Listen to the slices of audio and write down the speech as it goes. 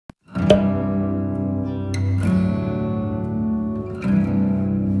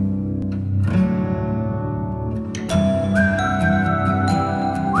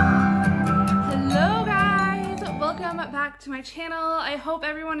my channel. I hope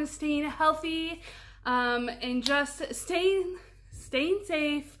everyone is staying healthy and just staying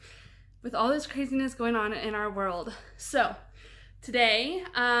safe with all this craziness going on in our world. So today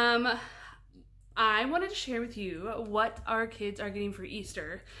I wanted to share with you what our kids are getting for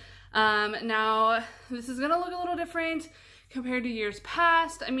Easter. Now this is gonna look a little different compared to years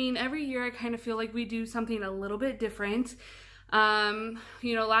past. I mean, every year I kind of feel like we do something a little bit different.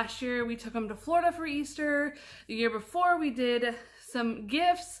 You know, last year we took them to Florida for Easter. The year before we did some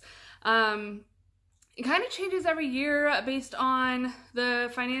gifts. It kind of changes every year based on the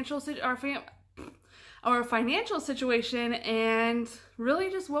our financial situation and really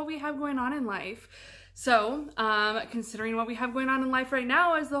just what we have going on in life. So, considering what we have going on in life right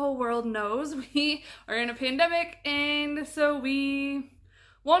now, as the whole world knows, we are in a pandemic, and so we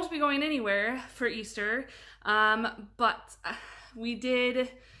won't be going anywhere for Easter. But we did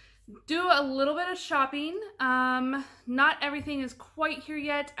do a little bit of shopping. Not everything is quite here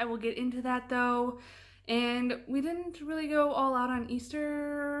yet. I will get into that though. And we didn't really go all out on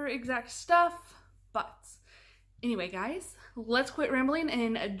Easter exact stuff, but anyway, guys, let's quit rambling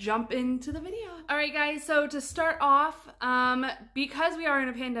and jump into the video. All right, guys, so to start off, because we are in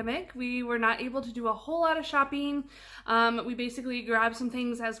a pandemic, we were not able to do a whole lot of shopping. We basically grabbed some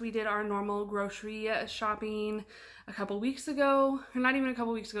things as we did our normal grocery shopping a couple weeks ago, or not even a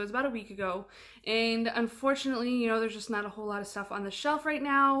couple weeks ago, it was about a week ago. And unfortunately, you know, there's just not a whole lot of stuff on the shelf right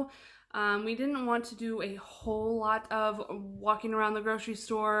now. We didn't want to do a whole lot of walking around the grocery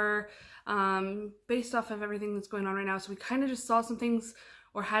store based off of everything that's going on right now. So we kind of just saw some things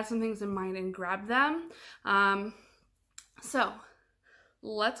or had some things in mind and grabbed them. So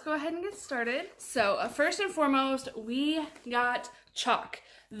let's go ahead and get started. So first and foremost, we got chalk.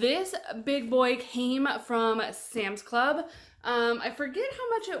 This big boy came from Sam's Club. I forget how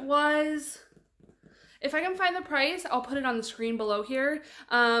much it was. If I can find the price, I'll put it on the screen below here.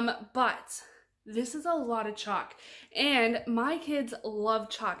 But this is a lot of chalk, and my kids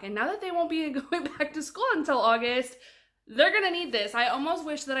love chalk. And now that they won't be going back to school until August, they're gonna need this. I almost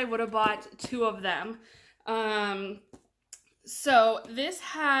wish that I would have bought 2 of them. So this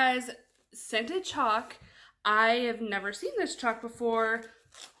has scented chalk. I have never seen this chalk before,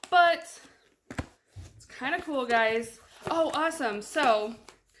 but it's kind of cool, guys. Oh, awesome. So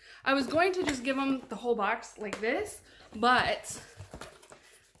I was going to just give them the whole box like this, but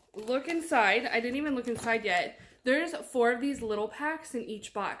look inside. I didn't even look inside yet. There's 4 of these little packs in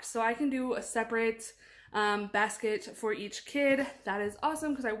each box, so I can do a separate basket for each kid. That is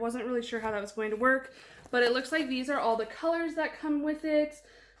awesome because I wasn't really sure how that was going to work, but it looks like these are all the colors that come with it,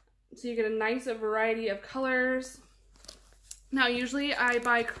 so you get a nice variety of colors. Now, usually I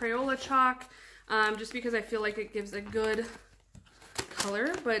buy Crayola chalk just because I feel like it gives a good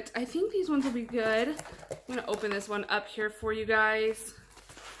color, but I think these ones will be good. I'm gonna open this one up here for you guys.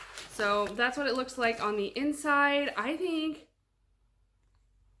 So that's what it looks like on the inside, I think.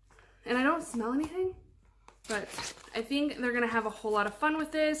 And I don't smell anything, but I think they're gonna have a whole lot of fun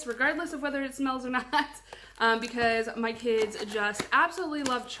with this, regardless of whether it smells or not, because my kids just absolutely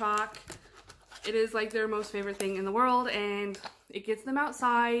love chalk. It is like their most favorite thing in the world, and it gets them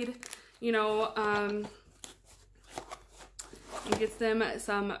outside, you know, and gets them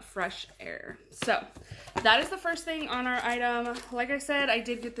some fresh air. So that is the first thing on our item. Like I said, I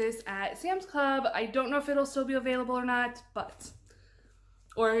did get this at Sam's Club. I don't know if it'll still be available or not, but,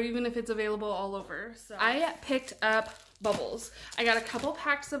 or even if it's available all over. So I picked up bubbles. I got a couple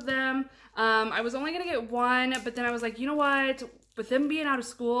packs of them. I was only gonna get 1, but then I was like, you know what? With them being out of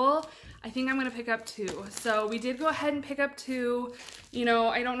school, I think I'm gonna pick up 2. So we did go ahead and pick up 2. You know,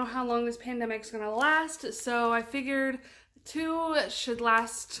 I don't know how long this pandemic's gonna last, so I figured 2 should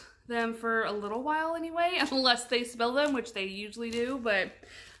last them for a little while anyway, unless they spill them, which they usually do. But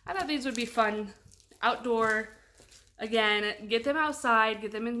I thought these would be fun. Outdoor, again, get them outside,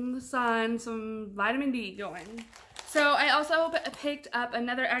 get them in the sun, some vitamin D going. So I also picked up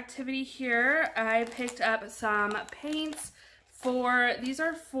another activity here. I picked up some paints for, these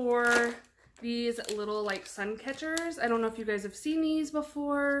are for these little like sun catchers. I don't know if you guys have seen these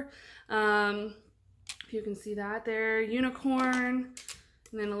before. If you can see that there, unicorn,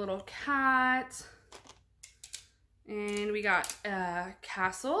 and then a little cat, and we got a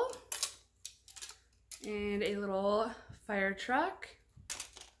castle, and a little fire truck,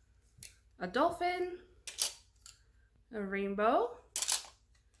 a dolphin, a rainbow,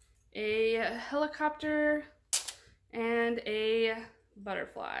 a helicopter, and a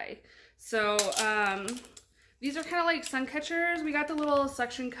butterfly. So these are kind of like sun catchers. We got the little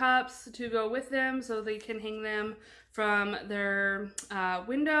suction cups to go with them so they can hang them from their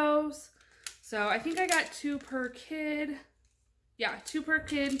windows. So I think I got 2 per kid. yeah, 2 per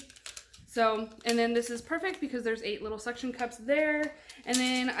kid. So, and then this is perfect because there's 8 little suction cups there. And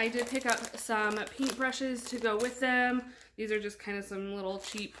then I did pick up some paint brushes to go with them. These are just kind of some little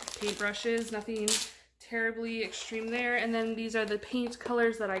cheap paint brushes, nothing terribly extreme there. And then these are the paint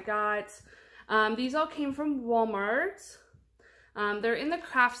colors that I got. These all came from Walmart. They're in the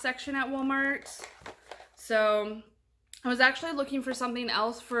craft section at Walmart. So I was actually looking for something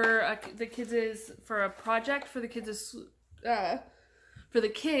else for the kids' for a project for the kids'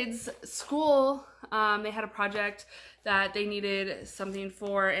 school. They had a project that they needed something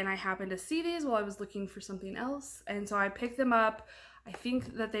for, and I happened to see these while I was looking for something else, and so I picked them up. I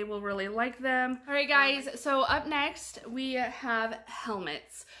think that they will really like them. All right, guys, so up next we have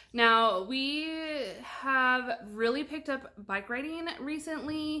helmets. Now, we have really picked up bike riding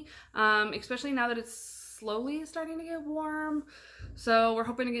recently, especially now that it's slowly starting to get warm. So we're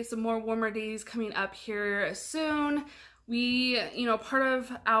hoping to get some more warmer days coming up here soon. We, you know, part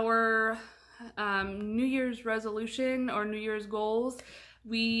of our New Year's resolution or New Year's goals,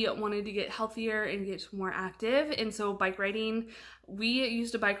 we wanted to get healthier and get more active, and so bike riding, we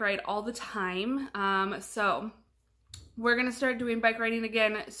used to bike ride all the time, so we're gonna start doing bike riding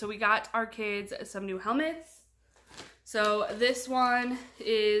again. So we got our kids some new helmets. So this one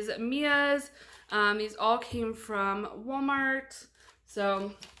is Mia's. These all came from Walmart,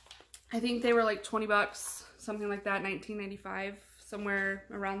 so I think they were like 20 bucks, something like that, $19.95, somewhere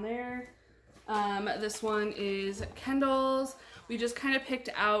around there. This one is Kendall's. We just kind of picked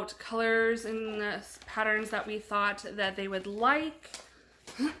out colors and patterns that we thought that they would like.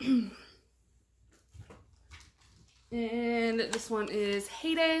 And this one is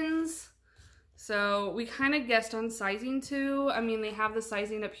Hayden's. So we kind of guessed on sizing too. I mean, they have the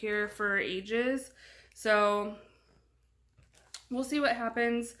sizing up here for ages. So we'll see what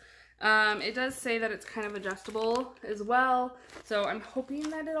happens. It does say that it's kind of adjustable as well, so I'm hoping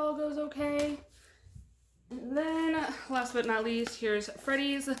that it all goes okay. And then, last but not least, here's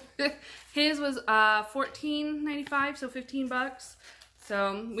Freddie's. His was $14.95, so 15 bucks.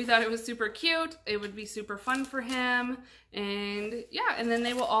 So we thought it was super cute. It would be super fun for him, and yeah, and then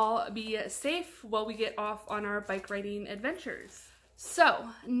they will all be safe while we get off on our bike riding adventures. So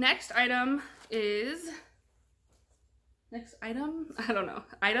next item is. Next item? I don't know.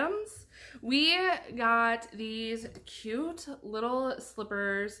 Items? We got these cute little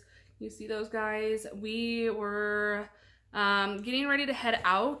slippers. You see those, guys? We were getting ready to head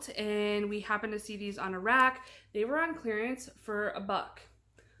out, and we happened to see these on a rack. They were on clearance for $1.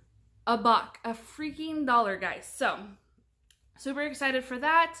 A freaking dollar, guys. So, super excited for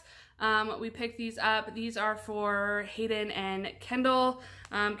that. We picked these up. These are for Hayden and Kendall.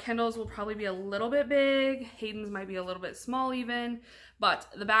 Kendall's will probably be a little bit big. Hayden's might be a little bit small even, but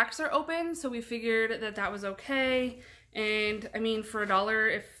the backs are open, so we figured that that was okay. And I mean, for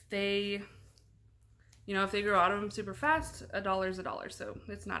 $1, if they, you know, if they grow out of them super fast, $1 is $1, so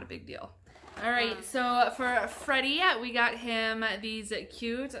it's not a big deal. All right, so for Freddie, we got him these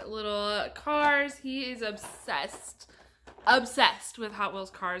cute little cars. He is obsessed with Hot Wheels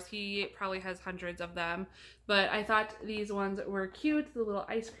cars. He probably has hundreds of them, but I thought these ones were cute. The little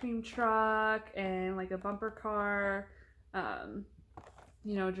ice cream truck and like a bumper car,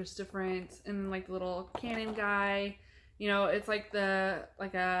 you know, just different, and like the little cannon guy. You know, it's like a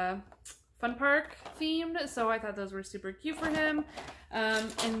fun park themed, so I thought those were super cute for him.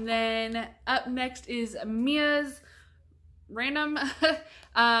 And then up next is Mia's. Random.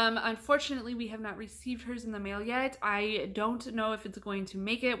 Unfortunately, we have not received hers in the mail yet. I don't know if it's going to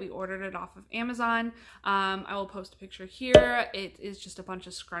make it. We ordered it off of Amazon. I will post a picture here. It is just a bunch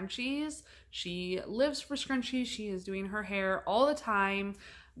of scrunchies. She lives for scrunchies. She is doing her hair all the time.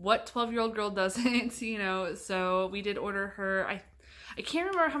 What 12-year-old girl doesn't, you know? So we did order her. I can't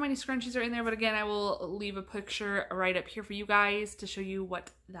remember how many scrunchies are in there, but again, I will leave a picture right up here for you guys to show you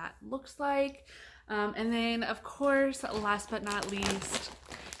what that looks like. And then, of course, last but not least,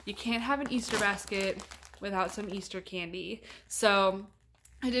 you can't have an Easter basket without some Easter candy. So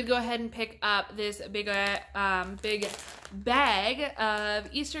I did go ahead and pick up this big bag of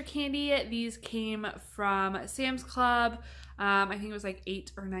Easter candy. These came from Sam's Club. I think it was like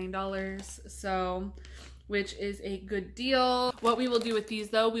 $8 or $9. So, which is a good deal. What we will do with these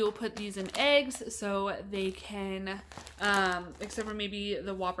though, we will put these in eggs so they can, except for maybe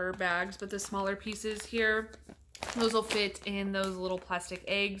the Whopper bags, but the smaller pieces here, those will fit in those little plastic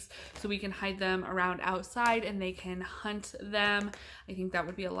eggs so we can hide them around outside and they can hunt them. I think that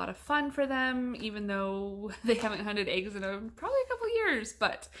would be a lot of fun for them, even though they haven't hunted eggs in probably a couple years,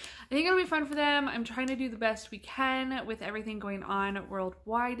 but I think it'll be fun for them. I'm trying to do the best we can with everything going on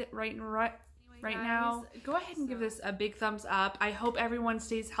worldwide right now. right now, go ahead and give this a big thumbs up. I hope everyone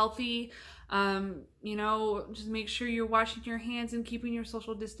stays healthy. You know, just make sure you're washing your hands and keeping your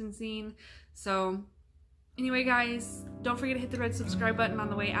social distancing. So anyway, guys, don't forget to hit the red subscribe button on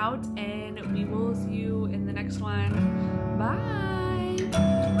the way out, and we will see you in the next one.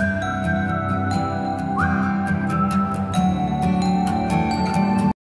 Bye!